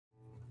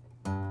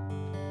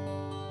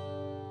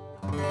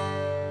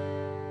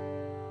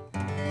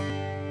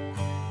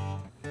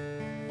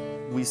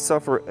We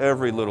suffer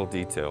every little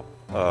detail.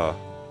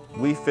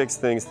 We fix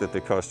things that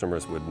the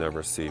customers would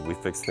never see. We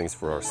fix things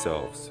for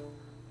ourselves.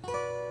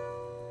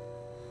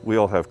 We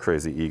all have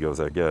crazy egos,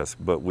 I guess,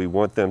 but we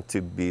want them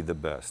to be the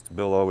best.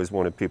 Bill always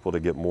wanted people to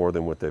get more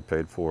than what they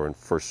paid for, and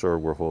for sure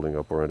we're holding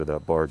up our end of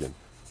that bargain.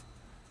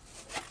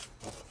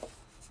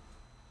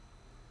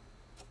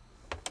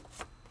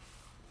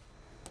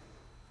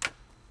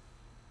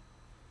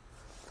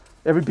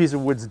 Every piece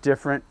of wood's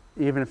different,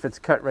 even if it's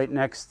cut right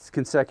next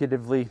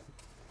consecutively.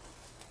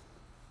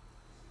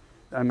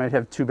 I might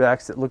have two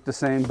backs that look the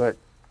same, but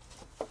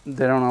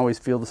they don't always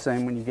feel the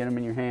same when you get them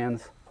in your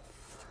hands.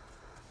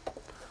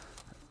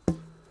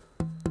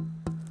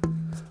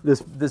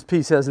 This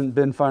piece hasn't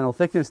been final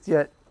thicknessed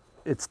yet.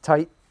 It's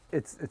tight.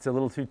 It's a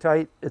little too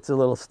tight. It's a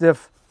little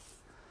stiff.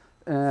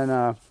 And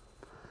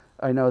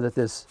I know that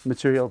there's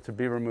material to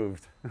be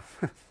removed.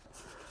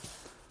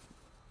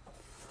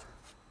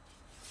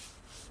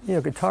 You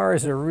know,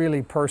 guitars are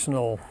really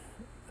personal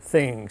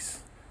things.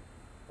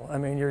 I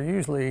mean, you're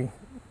usually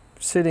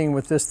sitting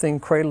with this thing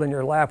cradled in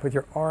your lap with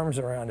your arms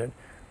around it.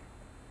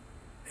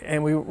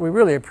 And we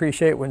really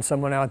appreciate when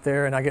someone out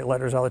there, and I get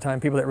letters all the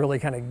time, people that really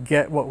kind of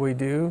get what we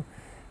do.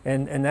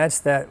 And that's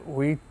that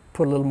we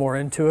put a little more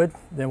into it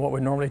than what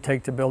would normally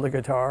take to build a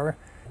guitar,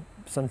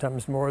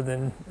 sometimes more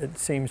than it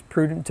seems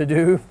prudent to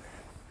do.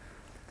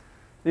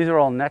 These are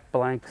all neck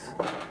blanks.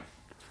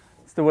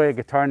 It's the way a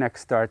guitar neck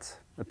starts.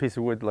 A piece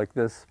of wood like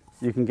this,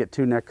 you can get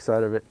two necks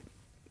out of it.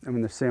 I mean,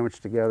 they're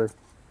sandwiched together.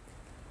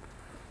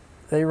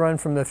 They run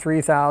from the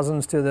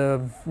 3,000s to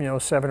the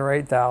 7,000 or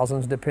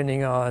 8,000s,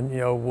 depending on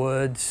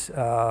woods.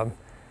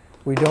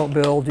 We don't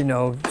build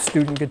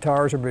student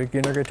guitars or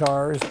beginner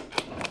guitars.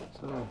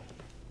 So,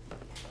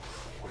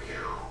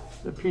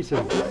 a piece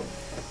of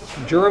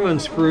German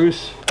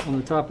spruce on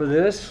the top of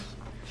this.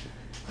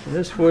 And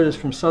this wood is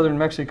from southern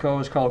Mexico.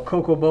 It's called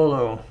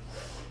Cocobolo.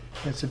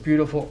 It's a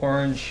beautiful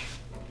orange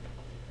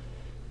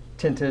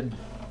tinted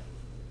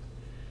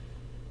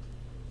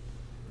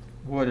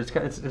wood. It's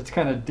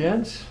kind of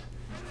dense.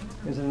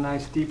 There's a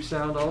nice deep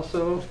sound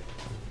also.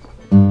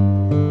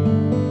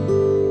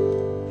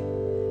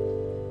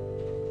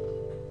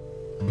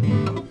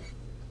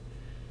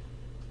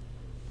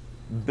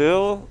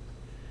 Bill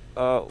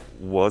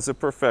was a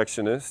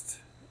perfectionist.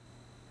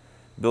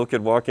 Bill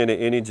could walk into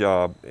any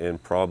job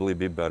and probably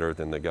be better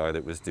than the guy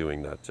that was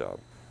doing that job.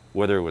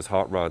 Whether it was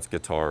hot rods,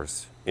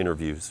 guitars,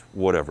 interviews,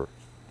 whatever.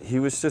 He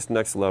was just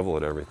next level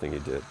at everything he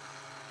did.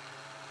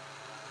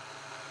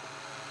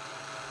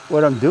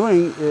 What I'm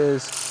doing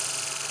is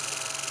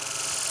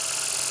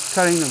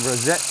cutting the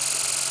rosette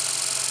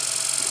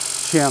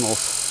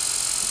channels.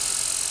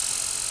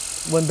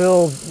 When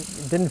Bill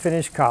didn't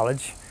finish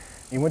college,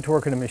 he went to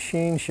work in a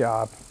machine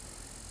shop,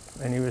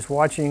 and he was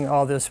watching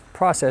all this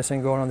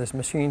processing going on in this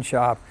machine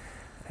shop,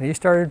 and he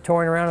started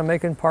toying around and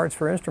making parts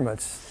for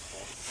instruments.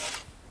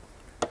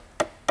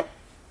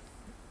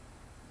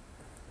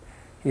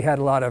 He had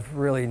a lot of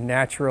really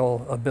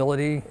natural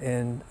ability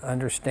in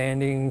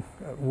understanding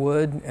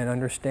wood and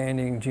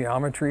understanding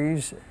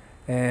geometries,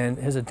 and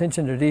his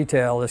attention to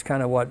detail is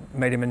kind of what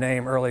made him a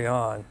name early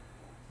on.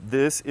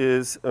 This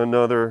is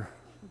another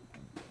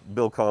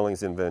Bill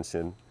Collings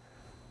invention.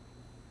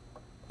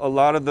 A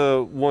lot of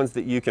the ones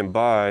that you can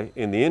buy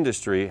in the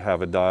industry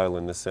have a dial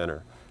in the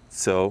center.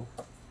 So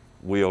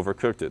we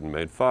overcooked it and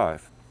made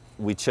 5.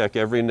 We check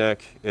every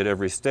neck at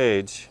every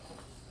stage,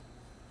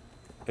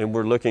 and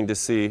we're looking to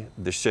see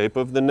the shape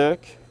of the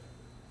neck.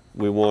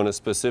 We want a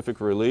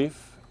specific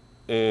relief,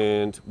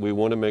 and we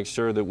want to make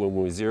sure that when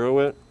we zero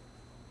it,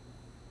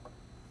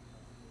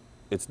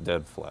 it's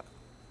dead flat.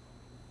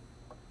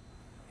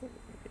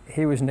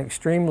 He was an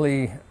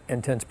extremely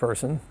intense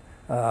person.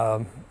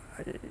 I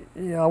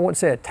won't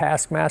say a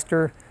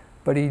taskmaster,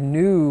 but he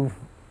knew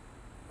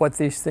what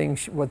these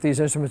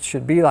instruments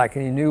should be like,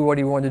 and he knew what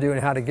he wanted to do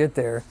and how to get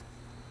there.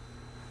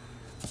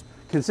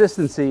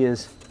 Consistency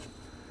is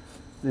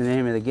the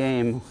name of the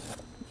game.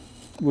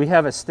 We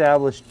have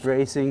established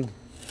bracing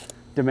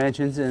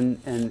dimensions,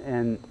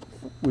 and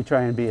we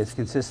try and be as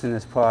consistent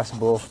as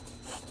possible.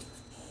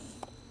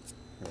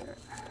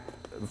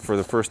 For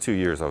the first 2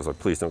 years, I was like,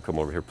 please don't come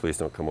over here, please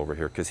don't come over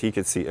here, because he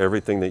could see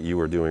everything that you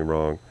were doing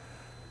wrong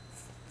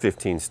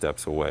 15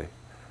 steps away.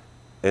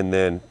 And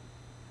then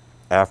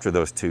after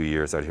those 2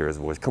 years, I'd hear his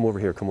voice, come over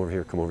here, come over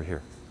here, come over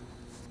here.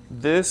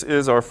 This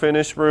is our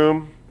finish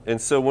room. And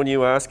so when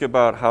you ask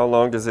about how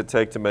long does it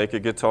take to make a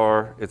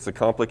guitar, it's a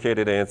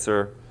complicated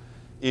answer.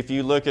 If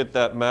you look at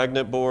that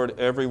magnet board,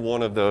 every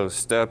one of those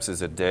steps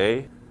is a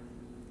day.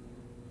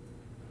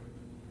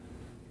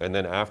 And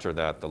then after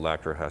that, the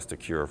lacquer has to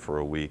cure for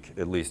a week,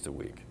 at least a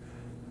week.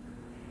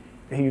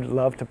 He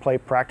loved to play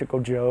practical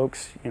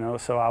jokes,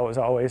 so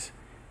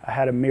I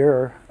had a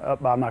mirror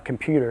up by my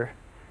computer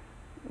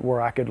where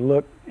I could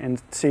look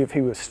and see if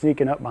he was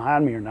sneaking up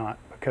behind me or not,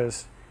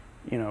 because,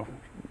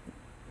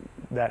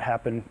 that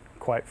happened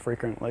quite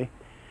frequently.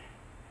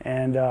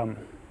 And,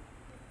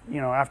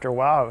 after a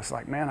while, I was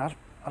like, man,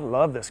 I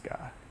love this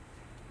guy.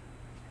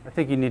 I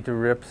think you need to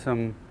rip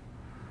some...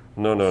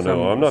 No,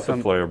 I'm not the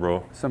player,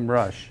 bro. Some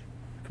Rush.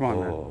 Come on,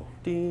 man. Oh.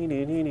 Dee,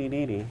 dee, dee, dee,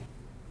 dee, dee.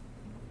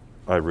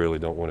 I really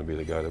don't want to be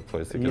the guy that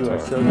plays the You guitar. are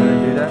so going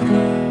to do that?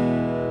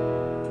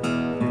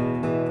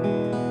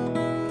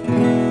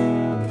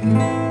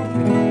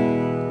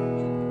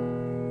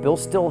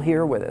 Bill's still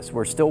here with us.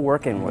 We're still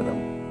working with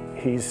him.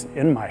 He's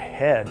in my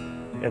head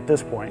at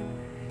this point.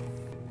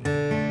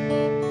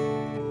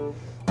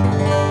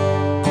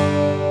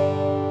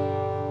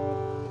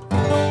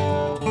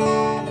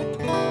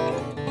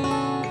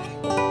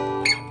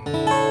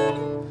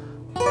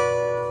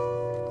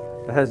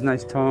 It has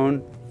nice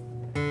tone.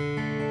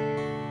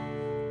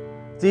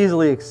 It's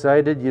easily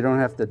excited. You don't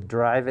have to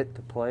drive it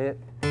to play it.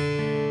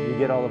 You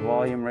get all the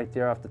volume right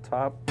there off the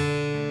top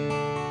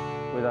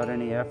without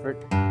any effort.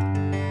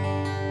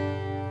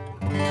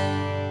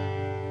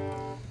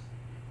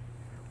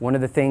 One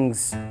of the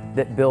things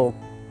that Bill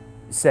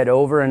said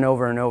over and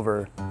over and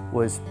over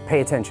was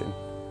pay attention.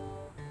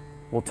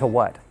 Well, to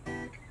what?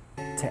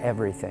 To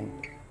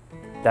everything.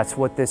 That's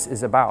what this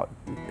is about.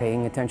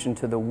 Paying attention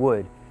to the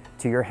wood,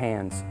 to your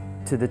hands,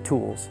 to the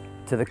tools,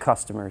 to the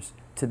customers,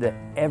 to the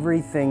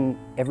everything,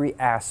 every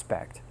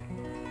aspect.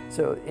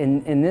 So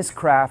in this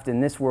craft,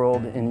 in this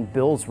world, in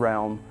Bill's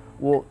realm,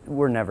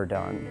 we're never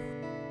done.